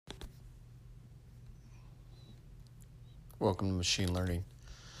Welcome to Machine Learning.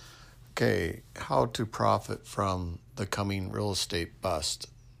 Okay, how to profit from the coming real estate bust.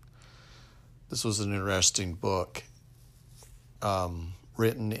 This was an interesting book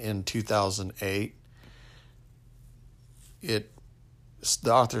written in 2008. The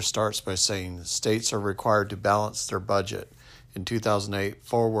author starts by saying states are required to balance their budget. In 2008,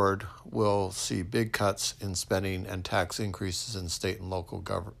 forward, we'll see big cuts in spending and tax increases in state and local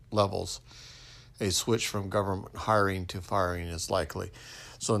levels. A switch from government hiring to firing is likely.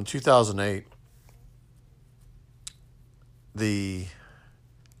 So in 2008, the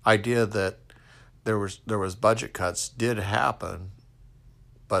idea that there was budget cuts did happen,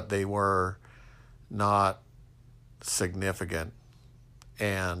 but they were not significant.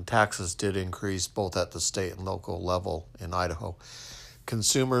 And taxes did increase both at the state and local level in Idaho.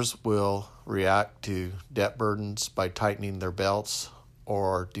 Consumers will react to debt burdens by tightening their belts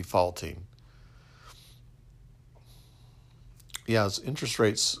or defaulting. As interest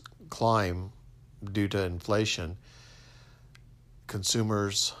rates climb due to inflation,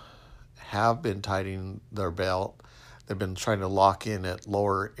 consumers have been tightening their belt. They've been trying to lock in at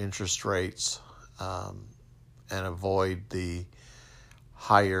lower interest rates and avoid the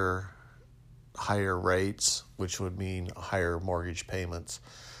higher rates, which would mean higher mortgage payments.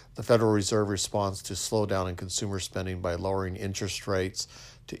 The Federal Reserve responds to slowdown in consumer spending by lowering interest rates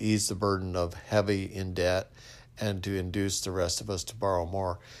to ease the burden of heavy in debt and to induce the rest of us to borrow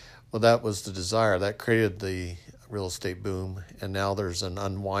more. Well, that was the desire. That created the real estate boom, and now there's an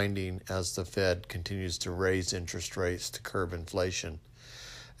unwinding as the Fed continues to raise interest rates to curb inflation.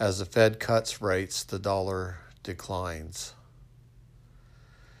 As the Fed cuts rates, the dollar declines.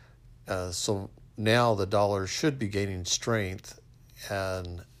 So now the dollar should be gaining strength,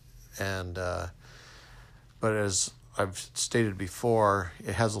 but as I've stated before,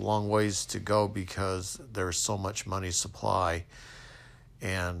 it has a long ways to go because there's so much money supply,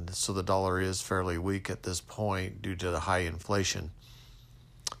 and so the dollar is fairly weak at this point due to the high inflation.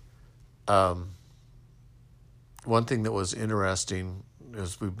 One thing that was interesting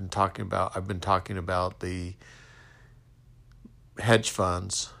is I've been talking about the hedge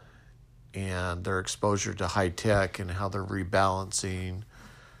funds and their exposure to high tech and how they're rebalancing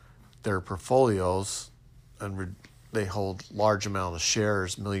their portfolios, and they hold large amount of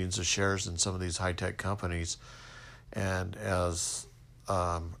shares, millions of shares in some of these high tech companies, and as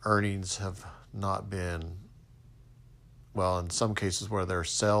earnings have not been, well, in some cases where the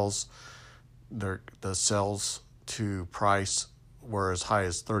sales to price were as high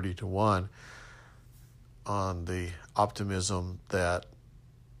as 30-1 on the optimism that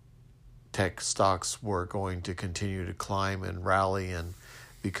tech stocks were going to continue to climb and rally and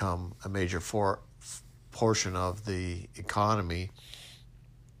become a major portion of the economy.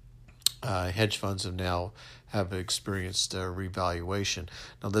 Hedge funds have experienced a revaluation.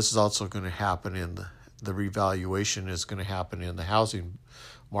 Now, this is also going to happen the revaluation is going to happen in the housing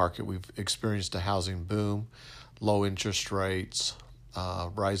market. We've experienced a housing boom, low interest rates,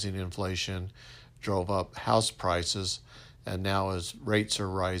 rising inflation drove up house prices, and now as rates are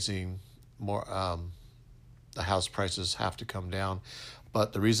rising, more the house prices have to come down.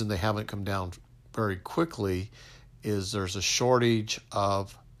 But the reason they haven't come down very quickly is there's a shortage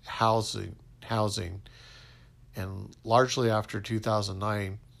of housing, and largely after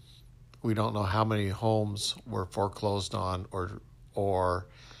 2009, we don't know how many homes were foreclosed on or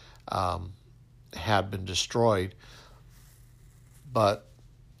had been destroyed, but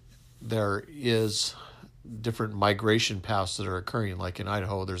there is different migration paths that are occurring. Like in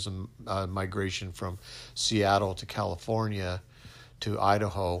Idaho, there's a migration from Seattle to California to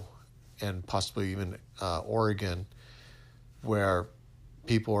Idaho and possibly even Oregon, where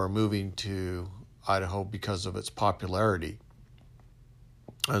people are moving to Idaho because of its popularity.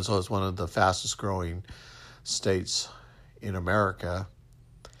 And so it's one of the fastest growing states in America,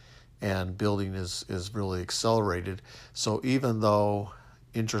 and building is really accelerated. So even though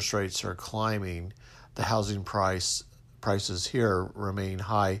interest rates are climbing, the housing prices here remain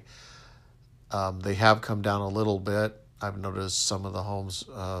high. They have come down a little bit. I've noticed some of the homes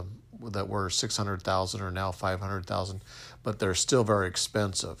that were $600,000 are now $500,000, but they're still very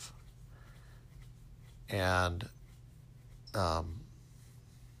expensive. And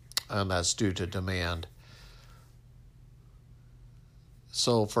that's due to demand.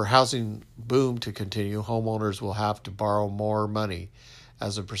 So for housing boom to continue, homeowners will have to borrow more money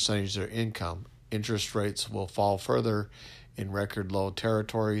as a percentage of their income. Interest rates will fall further in record low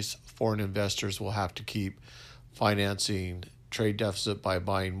territories. Foreign investors will have to keep financing trade deficit by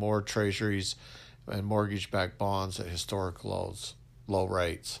buying more treasuries and mortgage-backed bonds at historic low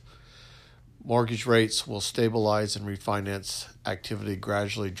rates. Mortgage rates will stabilize and refinance activity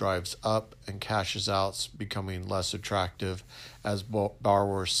gradually drives up and cashes outs becoming less attractive as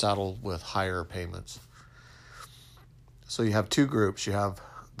borrowers settle with higher payments. So you have two groups. You have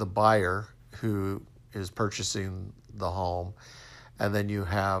the buyer who is purchasing the home, and then you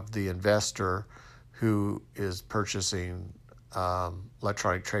have the investor who is purchasing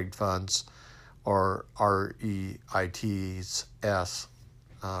electronic trade funds or REITs,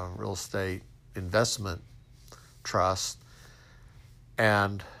 real estate investment trust,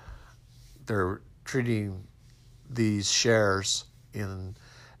 and they're treating these shares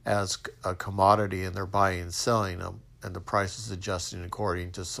as a commodity, and they're buying and selling them, and the price is adjusting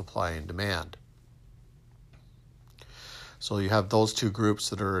according to supply and demand. So you have those two groups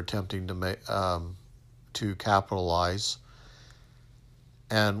that are attempting to capitalize.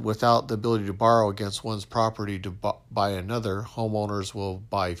 And without the ability to borrow against one's property to buy another, homeowners will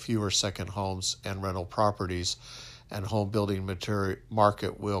buy fewer second homes and rental properties, and home building material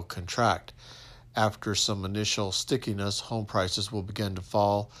market will contract. After some initial stickiness, home prices will begin to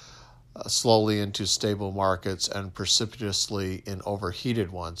fall slowly into stable markets and precipitously in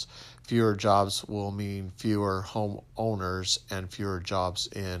overheated ones. Fewer jobs will mean fewer home owners and fewer jobs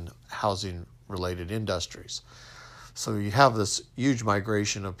in housing-related industries. So you have this huge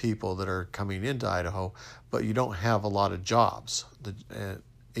migration of people that are coming into Idaho, but you don't have a lot of jobs.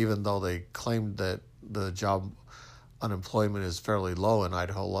 Even though they claimed that the job unemployment is fairly low in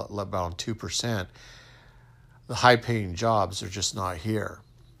Idaho, about 2%, the high-paying jobs are just not here.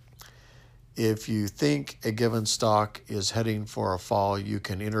 If you think a given stock is heading for a fall, you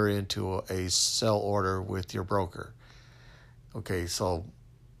can enter into a sell order with your broker. Okay, so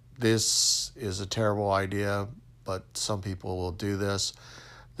this is a terrible idea, but some people will do this.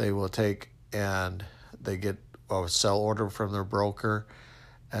 They will take and they get a sell order from their broker,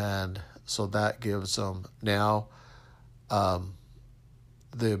 and so that gives them now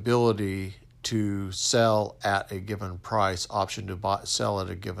the ability to sell at a given price, option to sell at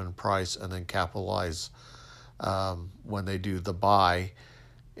a given price, and then capitalize when they do the buy,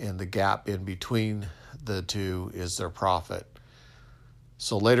 and the gap in between the two is their profit.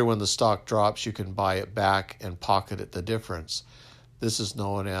 So later when the stock drops, you can buy it back and pocket it the difference. This is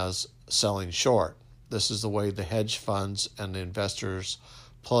known as selling short. This is the way the hedge funds and the investors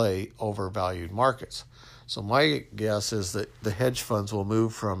play overvalued markets. So my guess is that the hedge funds will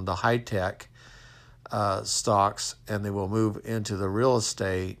move from the high-tech stocks, and they will move into the real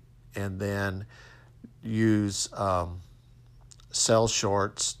estate and then use selling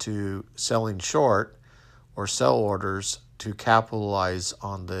short or sell orders to capitalize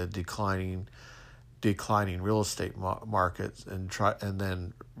on the declining real estate markets and try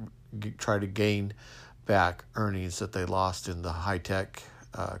to gain back earnings that they lost in the high-tech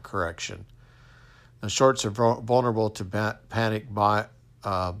correction. Now, shorts are vulnerable to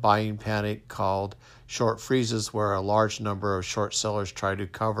buying panic called short freezes, where a large number of short sellers try to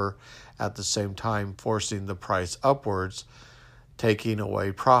cover at the same time, forcing the price upwards, taking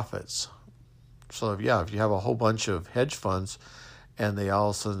away profits. So if you have a whole bunch of hedge funds and they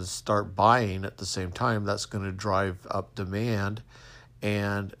all of a sudden start buying at the same time, that's going to drive up demand,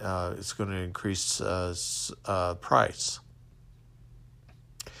 and it's going to increase price.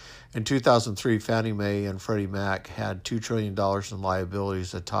 In 2003, Fannie Mae and Freddie Mac had $2 trillion in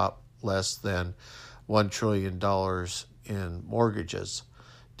liabilities atop less than $1 trillion in mortgages.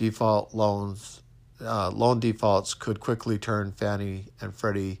 Loan defaults could quickly turn Fannie and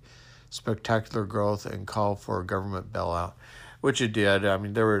Freddie spectacular growth and call for a government bailout, which it did. I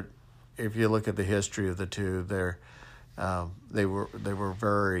mean, if you look at the history of the two, they had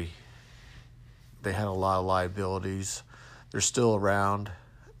a lot of liabilities. They're still around,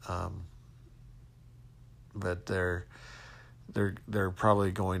 but they're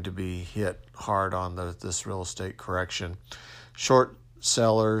probably going to be hit hard on this real estate correction. Short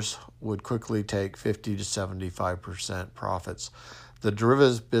sellers would quickly take 50 to 75% profits. The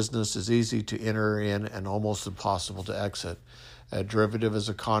derivatives business is easy to enter in and almost impossible to exit. A derivative is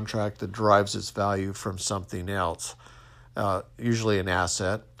a contract that derives its value from something else, usually an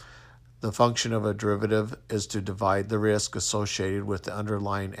asset. The function of a derivative is to divide the risk associated with the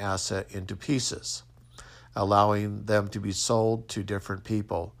underlying asset into pieces, allowing them to be sold to different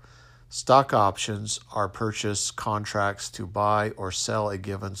people. Stock options are purchase contracts to buy or sell a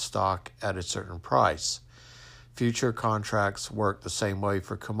given stock at a certain price. Future contracts work the same way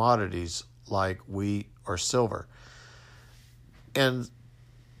for commodities like wheat or silver. And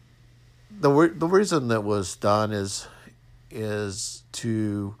the reason that was done is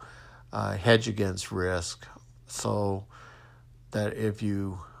to hedge against risk, so that if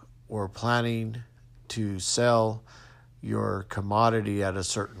you were planning to sell your commodity at a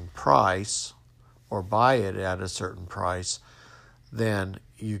certain price or buy it at a certain price, then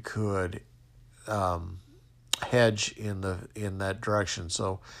you could hedge in that direction.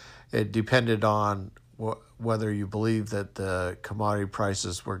 So it depended on whether you believe that the commodity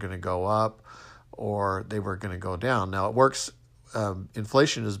prices were going to go up or they were going to go down. Now it works.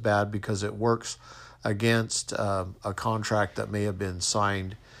 Inflation is bad because it works against a contract that may have been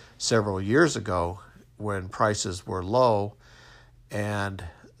signed several years ago when prices were low, and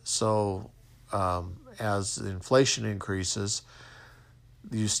so as inflation increases,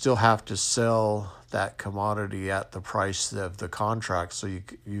 you still have to sell that commodity at the price of the contract, so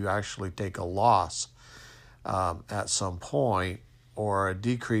you actually take a loss at some point, or a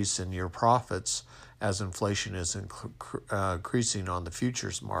decrease in your profits as inflation is increasing on the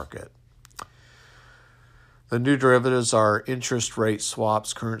futures market. The new derivatives are interest rate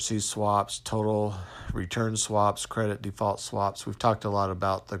swaps, currency swaps, total return swaps, credit default swaps. We've talked a lot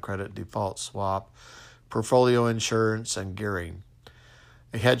about the credit default swap, portfolio insurance, and gearing.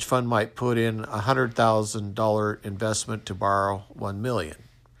 A hedge fund might put in a $100,000 investment to borrow $1 million,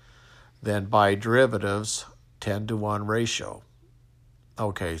 then buy derivatives 10-to-1 ratio.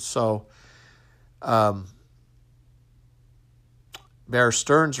 Okay, so Bear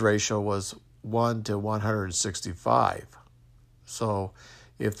Stearns ratio was 1 to 165. So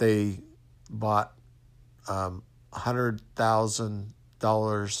if they bought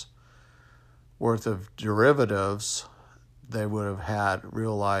 $100,000 worth of derivatives, they would have had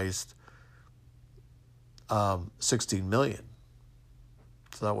realized $16 million.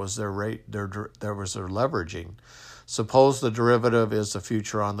 So that was their rate. That was their leveraging. Suppose the derivative is the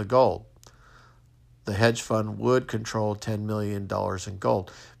future on the gold. The hedge fund would control $10 million in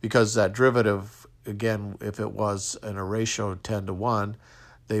gold, because that derivative, again, if it was in a ratio of 10-to-1,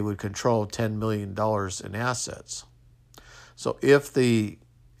 they would control $10 million in assets. So if the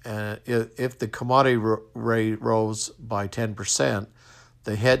commodity rate rose by 10%,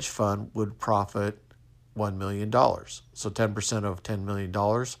 the hedge fund would profit $1 million. So 10% of $10 million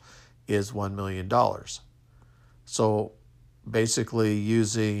is $1 million. So basically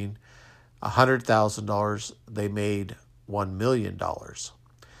using $100,000, they made $1 million.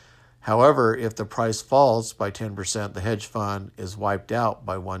 However, if the price falls by 10%, the hedge fund is wiped out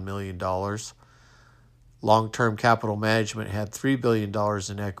by $1 million. Long-term capital management had $3 billion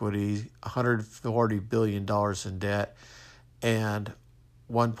in equity, $140 billion in debt, and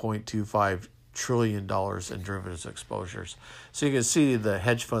 $1.25 trillion in derivatives exposures. So you can see the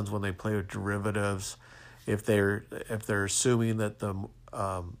hedge funds, when they play with derivatives, if they're assuming that the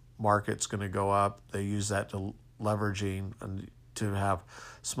market's going to go up, they use that to leveraging and to have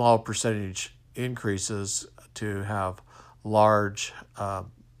small percentage increases to have large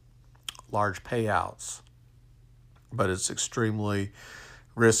payouts. But it's extremely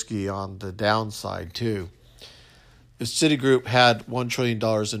risky on the downside too. If Citigroup had $1 trillion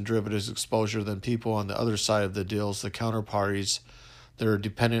in derivatives exposure, then people on the other side of the deals, the counterparties that are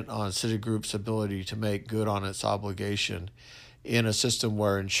dependent on Citigroup's ability to make good on its obligation, in a system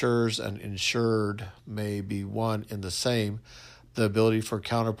where insurers and insured may be one and the same, the ability for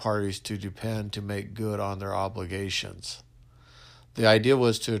counterparties to depend to make good on their obligations. The idea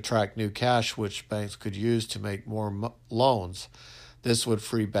was to attract new cash, which banks could use to make more loans. This would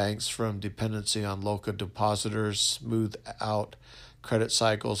free banks from dependency on local depositors, smooth out credit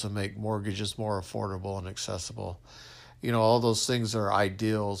cycles, and make mortgages more affordable and accessible. All those things are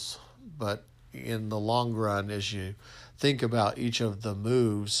ideals, but in the long run, as you think about each of the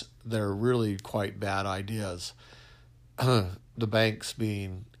moves, they're really quite bad ideas. The banks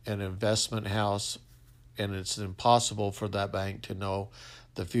being an investment house, and it's impossible for that bank to know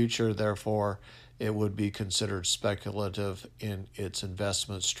the future. Therefore, it would be considered speculative in its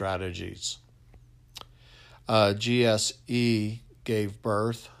investment strategies. GSE gave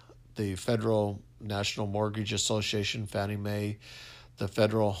birth, the Federal National Mortgage Association, Fannie Mae, the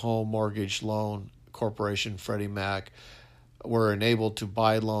Federal Home Mortgage Loan Corporation, Freddie Mac, were enabled to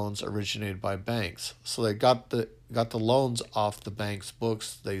buy loans originated by banks. So they got the loans off the bank's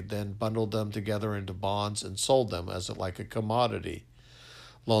books. They then bundled them together into bonds and sold them as like a commodity.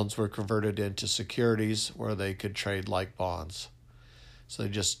 Loans were converted into securities where they could trade like bonds. So they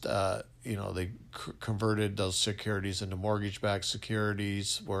just, they converted those securities into mortgage-backed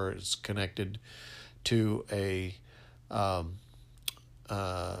securities where it's connected to a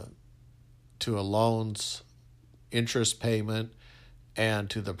loan's interest payment and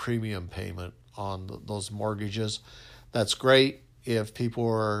to the premium payment on those mortgages. That's great if people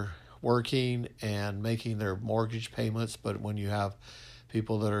are working and making their mortgage payments, but when you have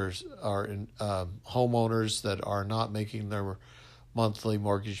people that are in, homeowners that are not making their monthly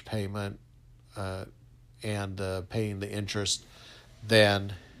mortgage payment and paying the interest,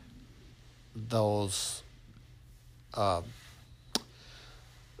 then those uh,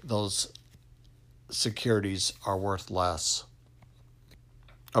 those securities are worth less.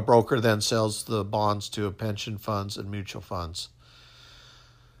 A broker then sells the bonds to pension funds and mutual funds,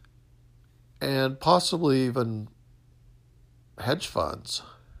 and possibly even hedge funds.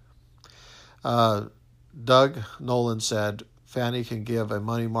 Doug Nolan said, Fannie can give a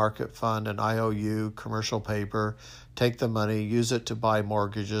money market fund an IOU, commercial paper, take the money, use it to buy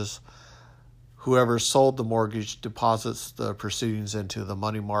mortgages. Whoever sold the mortgage deposits the proceedings into the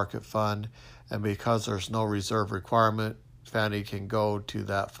money market fund, and because there's no reserve requirement, Fannie can go to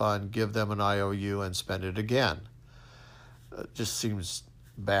that fund, give them an IOU, and spend it again. It just seems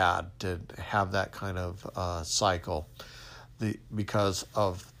bad to have that kind of cycle, because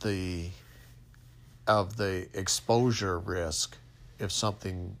of the exposure risk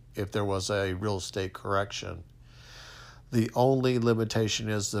if there was a real estate correction. The only limitation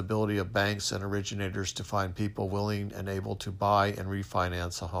is the ability of banks and originators to find people willing and able to buy and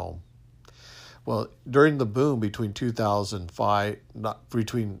refinance a home. Well, during the boom between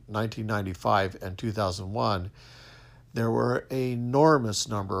 1995 and 2001, there were an enormous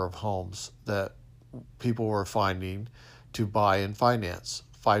number of homes that people were finding to buy and finance.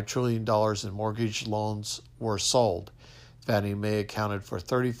 $5 trillion in mortgage loans were sold. Fannie Mae accounted for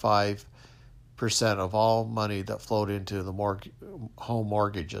 35% of all money that flowed into the home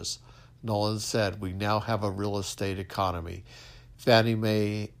mortgages. Nolan said, we now have a real estate economy. Fannie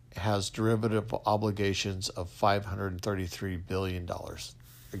Mae has derivative obligations of $533 billion.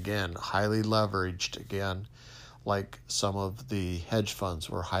 Again, highly leveraged, again, like some of the hedge funds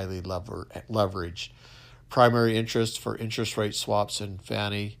were highly leveraged. Primary interest for interest rate swaps in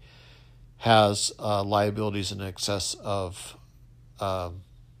Fannie has liabilities in excess of $2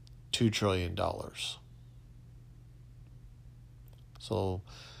 trillion. So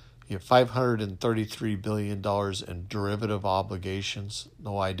you have $533 billion in derivative obligations.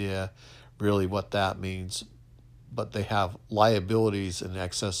 No idea really what that means, but they have liabilities in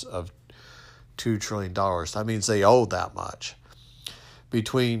excess of $2 trillion. That means they owe that much.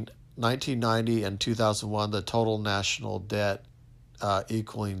 Between 1990 and 2001, the total national debt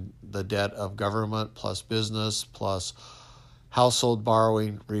equaling the debt of government plus business plus household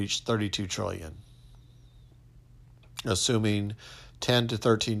borrowing reached $32 trillion. Assuming 10 to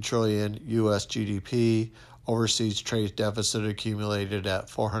 13 trillion U.S. GDP, overseas trade deficit accumulated at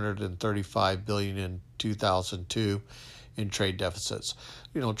 $435 billion in 2002 in trade deficits.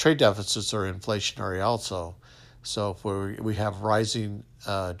 Trade deficits are inflationary also. So if we have rising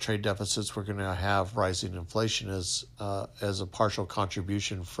trade deficits, we're going to have rising inflation as a partial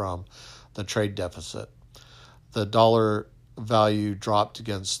contribution from the trade deficit. The dollar value dropped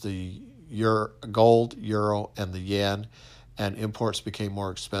against the gold, euro, and the yen, and imports became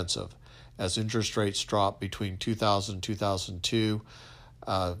more expensive. As interest rates dropped between 2000 and 2002,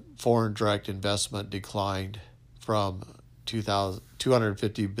 foreign direct investment declined from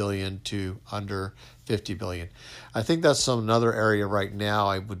 250 billion to under 50 billion. I think that's another area right now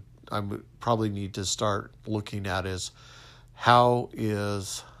I would probably need to start looking at is how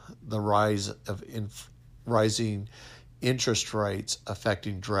is the rise of rising interest rates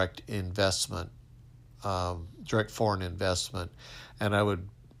affecting direct investment, direct foreign investment. And I would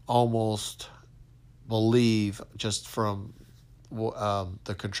almost believe, just from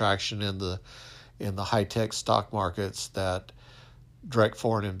the contraction in the high-tech stock markets, that direct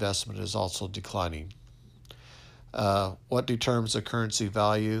foreign investment is also declining. What determines a currency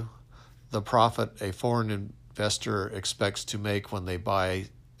value? The profit a foreign investor expects to make when they buy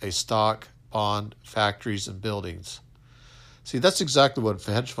a stock, bond, factories, and buildings. See, that's exactly what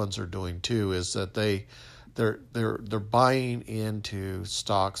hedge funds are doing too. Is that they're buying into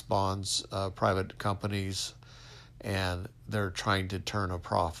stocks, bonds, private companies, and they're trying to turn a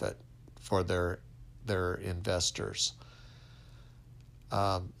profit for their investors.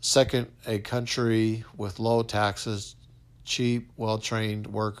 Second, a country with low taxes, cheap, well-trained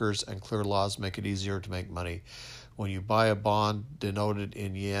workers, and clear laws make it easier to make money. When you buy a bond denoted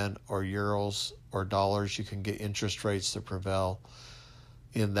in yen or euros or dollars, you can get interest rates that prevail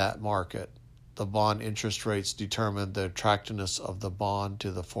in that market. The bond interest rates determine the attractiveness of the bond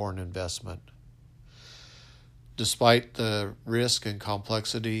to the foreign investment. Despite the risk and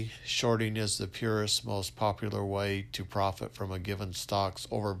complexity, shorting is the purest, most popular way to profit from a given stock's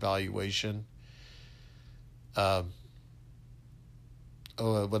overvaluation. But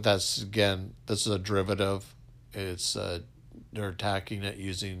this is a derivative. It's they're attacking it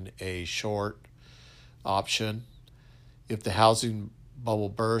using a short option. If the housing bubble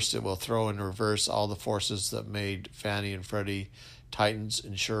bursts, it will throw in reverse all the forces that made Fannie and Freddie Titans.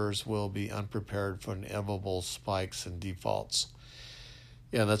 Insurers will be unprepared for inevitable spikes and defaults.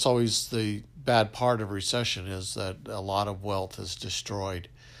 Yeah, that's always the bad part of recession, is that a lot of wealth is destroyed.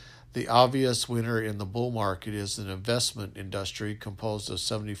 The obvious winner in the bull market is an investment industry composed of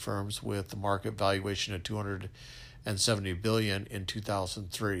 70 firms with a market valuation of $270 billion in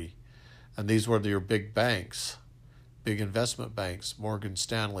 2003. And these were your big banks, big investment banks: Morgan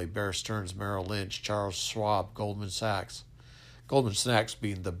Stanley, Bear Stearns, Merrill Lynch, Charles Schwab, Goldman Sachs. Goldman Sachs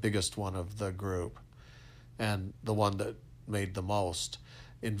being the biggest one of the group and the one that made the most.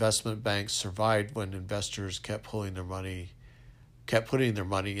 Investment banks survived when investors kept putting their money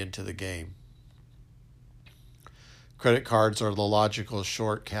into the game. Credit cards are the logical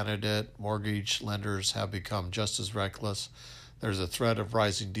short candidate. Mortgage lenders have become just as reckless. There's a threat of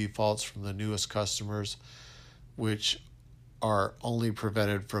rising defaults from the newest customers, which are only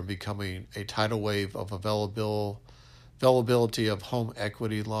prevented from becoming a tidal wave of availability of home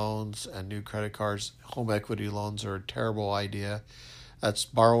equity loans and new credit cards. Home equity loans are a terrible idea. That's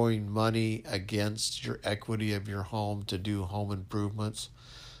borrowing money against your equity of your home to do home improvements.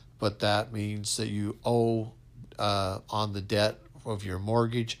 But that means that you owe on the debt of your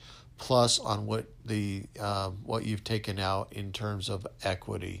mortgage, plus on what you've taken out in terms of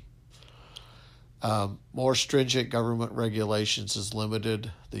equity. More stringent government regulations has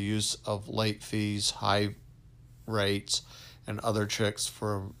limited the use of late fees, high rates, and other tricks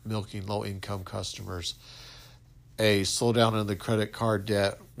for milking low-income customers. A slowdown in the credit card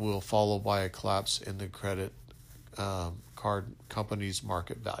debt will follow by a collapse in the credit card companies'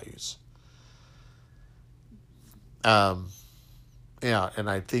 market values. And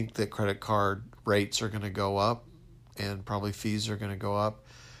I think that credit card rates are going to go up, and probably fees are going to go up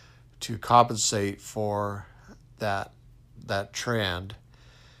to compensate for that trend.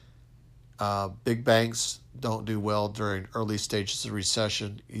 Big banks don't do well during early stages of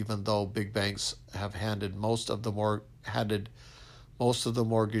recession, even though big banks have handed most of the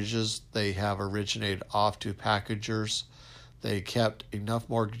mortgages they have originated off to packagers. They kept enough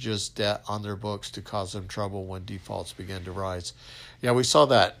mortgages debt on their books to cause them trouble when defaults began to rise. Yeah, we saw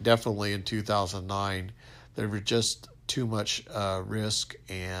that definitely in 2009. There were just too much risk,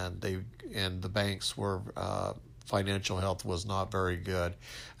 and the banks were financial health was not very good.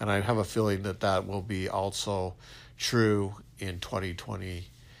 And I have a feeling that will be also true in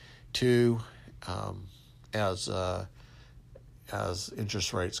 2022 as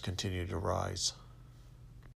interest rates continue to rise.